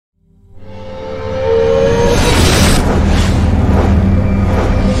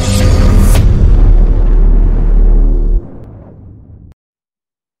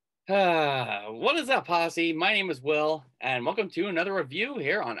What is up, Posse? My name is Will, and welcome to another review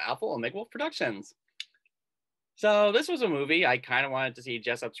here on Alpha Omega Wolf Productions. So this was a movie I kind of wanted to see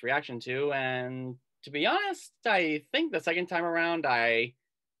Jessup's reaction to, and to be honest, I think the second time around, I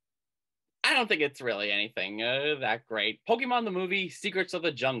don't think it's really anything that great. Pokemon the movie, Secrets of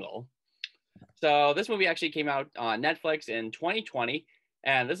the Jungle. So this movie actually came out on Netflix in 2020,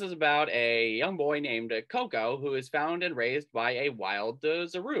 and this is about a young boy named Coco who is found and raised by a wild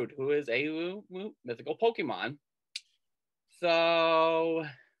Zarude, who is a mythical Pokemon. So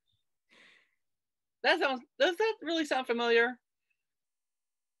does that really sound familiar?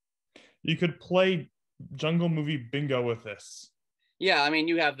 You could play Jungle Movie Bingo with this. Yeah, I mean,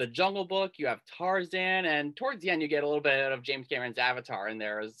 you have the Jungle Book, you have Tarzan, and towards the end, you get a little bit of James Cameron's Avatar in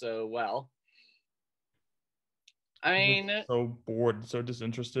there as well. I I was mean, so bored, so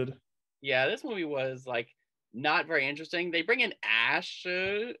disinterested. yeah, this movie was like not very interesting. They bring in Ash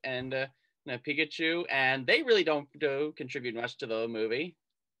and Pikachu, and they really don't contribute much to the movie.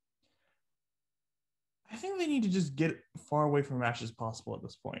 I think they need to just get far away from Ash as possible at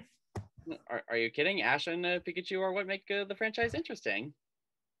this point. Are you kidding? Ash and Pikachu are what make the franchise interesting.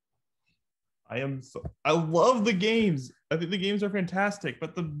 I love the games. I think the games are fantastic,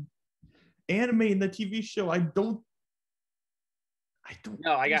 but the anime and the TV show, I don't.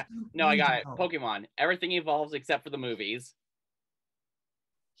 No, I got it. Well. Pokemon. Everything evolves except for the movies.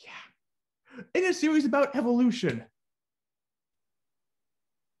 Yeah, in a series about evolution.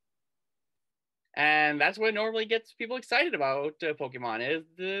 And that's what normally gets people excited about Pokemon is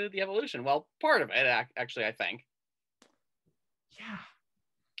the evolution. Well, part of it, actually, I think. Yeah.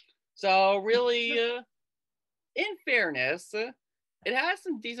 So really, in fairness, it has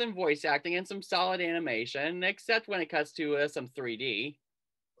some decent voice acting and some solid animation, except when it cuts to some 3D.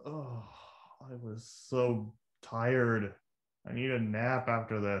 Oh, I was so tired. I need a nap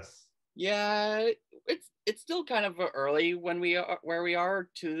after this. Yeah, it's still kind of early when where we are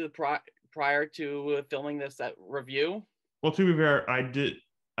to the prior to filming this review. Well, to be fair, I did.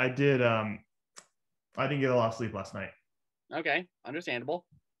 I didn't get a lot of sleep last night. Okay, understandable.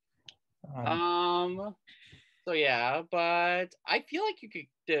 Um, So yeah, but I feel like you could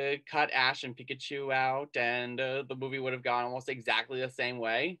cut Ash and Pikachu out, and the movie would have gone almost exactly the same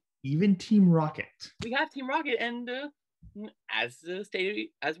way. Even Team Rocket. We have Team Rocket, and as stated,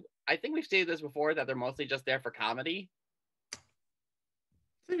 as I think we've stated this before, that they're mostly just there for comedy.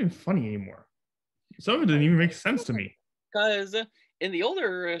 It's not even funny anymore. Some of it didn't even make sense to me. Because in the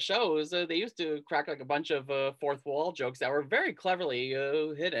older shows, they used to crack like a bunch of fourth wall jokes that were very cleverly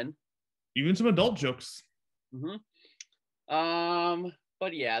hidden. Even some adult jokes.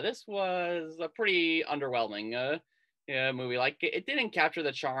 But yeah, this was a pretty underwhelming movie. Like it didn't capture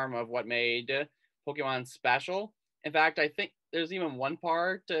the charm of what made Pokemon special. In fact, I think there's even one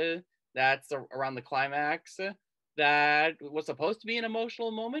part that's around the climax that was supposed to be an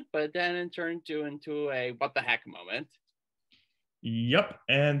emotional moment, but then it turned into a what the heck moment. Yep,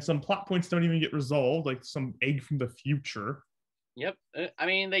 and some plot points don't even get resolved, like some egg from the future. Yep, I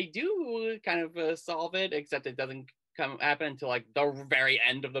mean they do kind of solve it, except it doesn't happen until like the very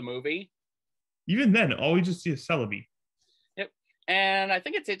end of the movie. Even then, all we just see is Celebi. Yep, and I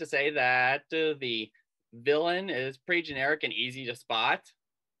think it's safe to say that the villain is pretty generic and easy to spot.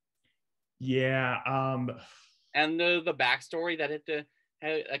 Yeah. And the backstory that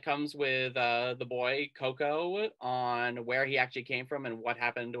it comes with the boy Coco on where he actually came from and what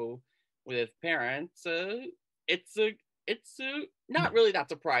happened with his parents. It's not really that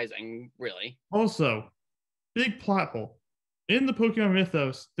surprising, really. Also, big plot hole. In the Pokemon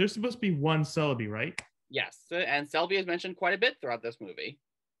mythos, there's supposed to be one Celebi, right? Yes, and Celebi is mentioned quite a bit throughout this movie.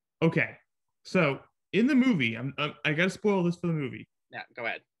 Okay, so in the movie, I gotta spoil this for the movie. Yeah, go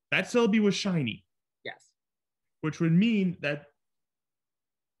ahead. That Celebi was shiny. Yes. Which would mean that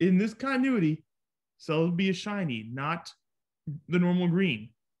in this continuity, Celebi is shiny, not the normal green.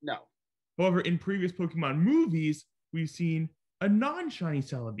 No. However, in previous Pokemon movies, we've seen a non-shiny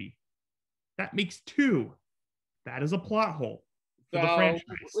Celebi. That makes two. That is a plot hole for the franchise.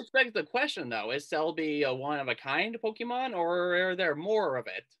 Which begs the question, though: is Celebi a one-of-a-kind Pokemon, or are there more of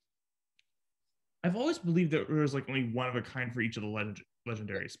it? I've always believed that there was like only one of a kind for each of the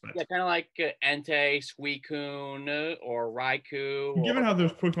legendaries, but yeah, kind of like Entei, Suicune, or Raikou. Given how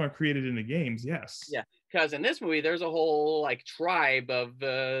those Pokemon are created in the games, yes. Yeah, because in this movie, there's a whole like tribe of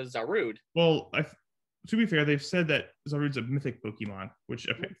Zarude. Well, to be fair, they've said that Zarude's a mythic Pokemon, which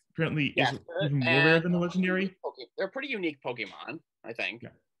apparently is even more rare than the legendary. They're pretty unique Pokemon, I think.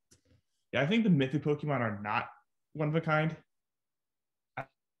 Yeah, I think the mythic Pokemon are not one of a kind. I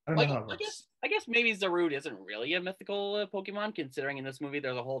don't know how it works. I guess maybe Zarude isn't really a mythical Pokemon, considering in this movie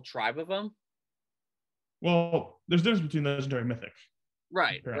there's a whole tribe of them. Well, there's a difference between legendary and mythic,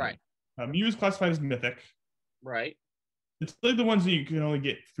 Right, right, apparently. Mew is classified as mythic. right. It's like the ones that you can only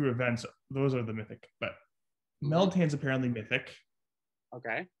get through events. Those are the mythic. But Mm-hmm. Meltan's apparently mythic.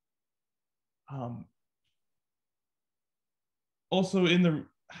 Okay. Um, also, in the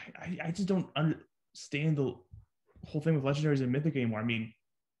I just don't understand the whole thing with legendaries and mythic anymore. I mean,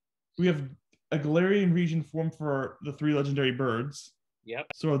 we have a Galarian region formed for the 3 legendary birds. Yep.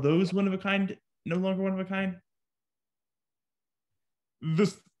 So are those one of a kind no longer one of a kind?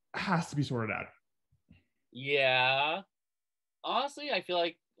 This has to be sorted out. Yeah. Honestly, I feel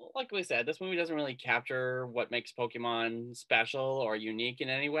like we said, this movie doesn't really capture what makes Pokemon special or unique in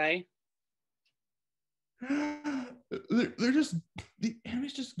any way. They're just the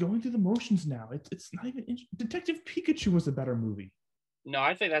anime's just going through the motions now. It's not even Detective Pikachu was a better movie. No,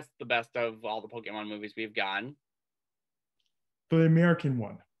 I'd say that's the best of all the Pokemon movies we've gotten. The American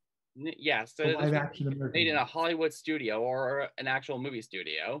one, Yes, the this live was action American made in one. a Hollywood studio or an actual movie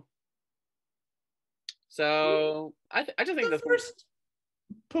studio. So I just think The this one, first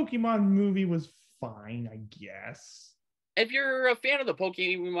Pokemon movie was fine, I guess. if you're a fan of the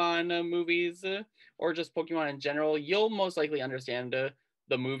Pokemon movies or just Pokemon in general, you'll most likely understand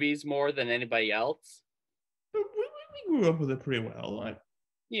the movies more than anybody else. We grew up with it pretty well.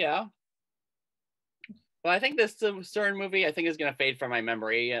 Yeah. But I think this certain movie, I think, is going to fade from my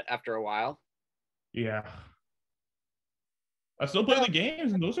memory after a while. Yeah. I still play the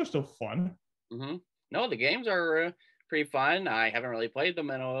games, and those are still fun. Mm-hmm. No, the games are pretty fun. I haven't really played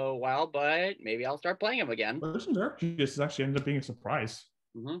them in a while, but maybe I'll start playing them again. Legends Arceus actually ended up being a surprise.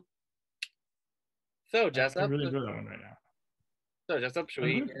 Mm-hmm. So, I Jessup, really enjoy that one right now. should I'm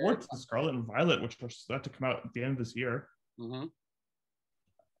we? looking forward to Scarlet and Violet, which are set to come out at the end of this year. Mm-hmm.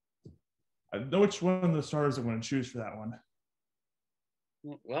 I know which one of the stars I'm going to choose for that one.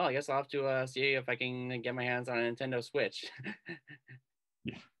 Well, I guess I'll have to see if I can get my hands on a Nintendo Switch.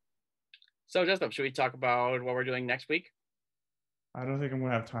 Yeah. So, Jessup, should we talk about what we're doing next week? I don't think I'm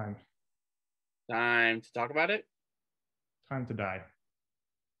going to have time. Time to talk about it? Time to die.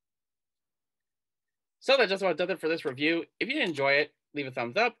 So that just about does it for this review. If you did enjoy it, leave a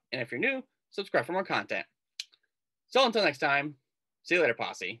thumbs up. And if you're new, subscribe for more content. So until next time, see you later,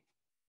 Posse.